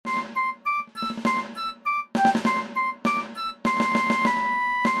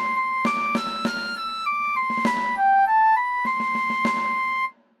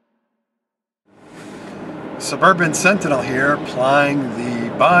Suburban Sentinel here, plying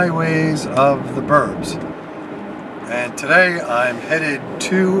the byways of the burbs. And today I'm headed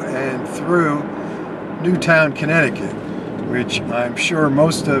to and through Newtown, Connecticut, which I'm sure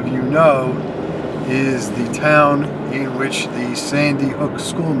most of you know is the town in which the Sandy Hook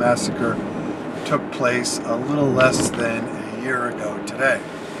school massacre took place a little less than a year ago today.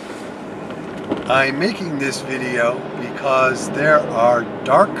 I'm making this video because there are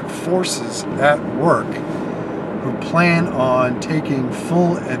dark forces at work who plan on taking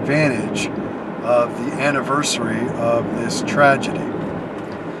full advantage of the anniversary of this tragedy.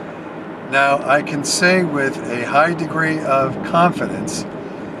 Now, I can say with a high degree of confidence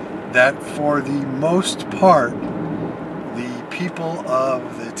that for the most part, the people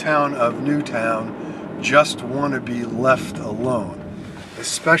of the town of Newtown just want to be left alone,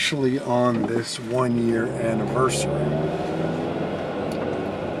 especially on this 1-year anniversary.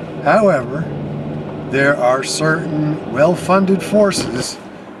 However, there are certain well-funded forces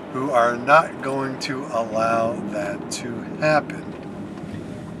who are not going to allow that to happen.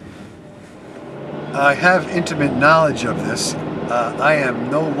 I have intimate knowledge of this. I am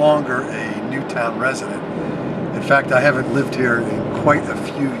no longer a Newtown resident. In fact, I haven't lived here in quite a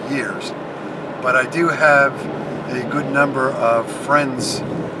few years. But I do have a good number of friends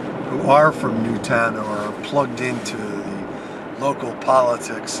who are from Newtown or are plugged into the local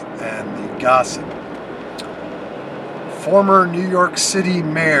politics and the gossip. Former New York City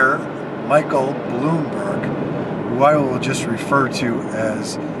Mayor Michael Bloomberg, who I will just refer to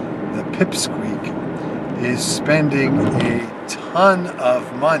as the Pipsqueak, is spending a ton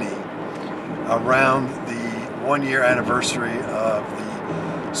of money around the 1-year anniversary of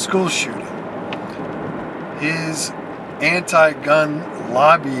the school shooting. His anti-gun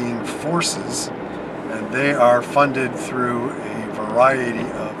lobbying forces, and they are funded through a variety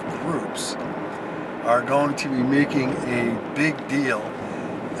of groups, are going to be making a big deal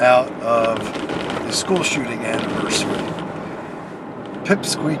out of the school shooting anniversary.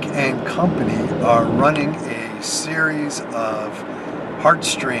 Pipsqueak and Company are running a series of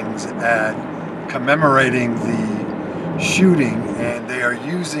heartstrings at commemorating the shooting, and they are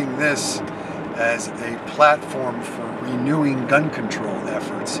using this as a platform for renewing gun control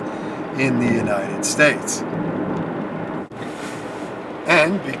efforts in the United States.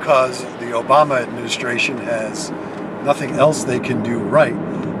 And because the Obama administration has nothing else they can do right,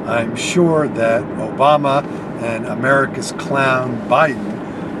 I'm sure that Obama and America's clown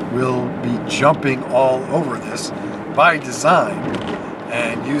Biden will be jumping all over this by design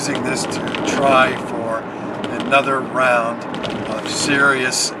and using this to try for another round of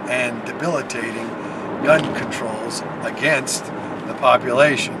serious and debilitating gun controls against the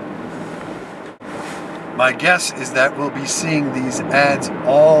population. My guess is that we'll be seeing these ads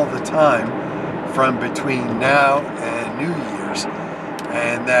all the time from between now and New Year's,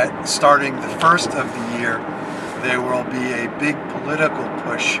 and that starting the first of the year, there will be a big political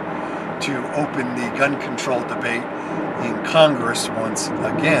push to open the gun control debate in Congress once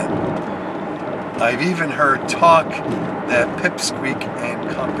again. I've even heard talk that Pipsqueak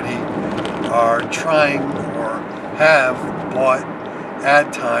and Company are trying or have bought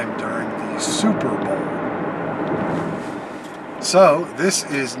ad time during the Super Bowl. So this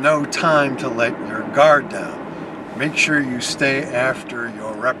is no time to let your guard down. Make sure you stay after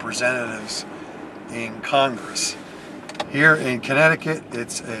your representatives in Congress. Here in Connecticut,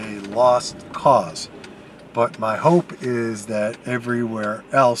 it's a lost cause. But my hope is that everywhere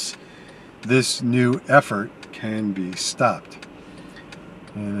else, this new effort can be stopped.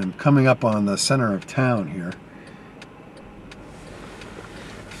 And I'm coming up on the center of town here.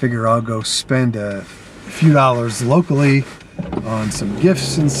 Figure I'll go spend a few dollars locally on some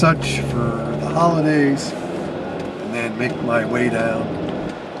gifts and such for the holidays, and then make my way down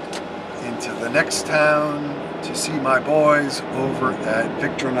into the next town to see my boys over at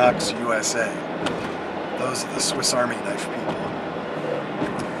Victorinox USA. Those are the Swiss Army knife people.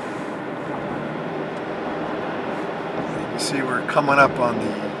 You see, we're coming up on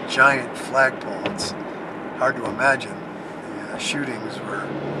the giant flagpole. It's hard to imagine. The shootings were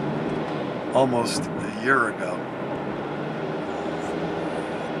almost a year ago.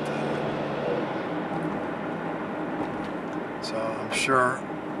 So I'm sure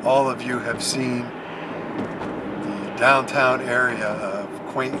all of you have seen the downtown area of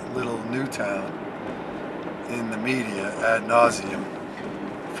quaint little Newtown in the media ad nauseum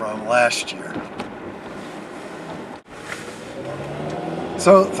from last year.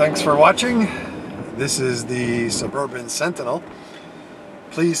 So thanks for watching. This is the Suburban Sentinel.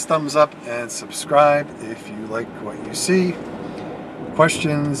 Please thumbs up and subscribe if you like what you see.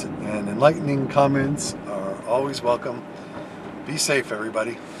 Questions and enlightening comments are always welcome. Be safe,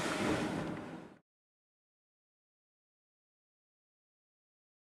 everybody.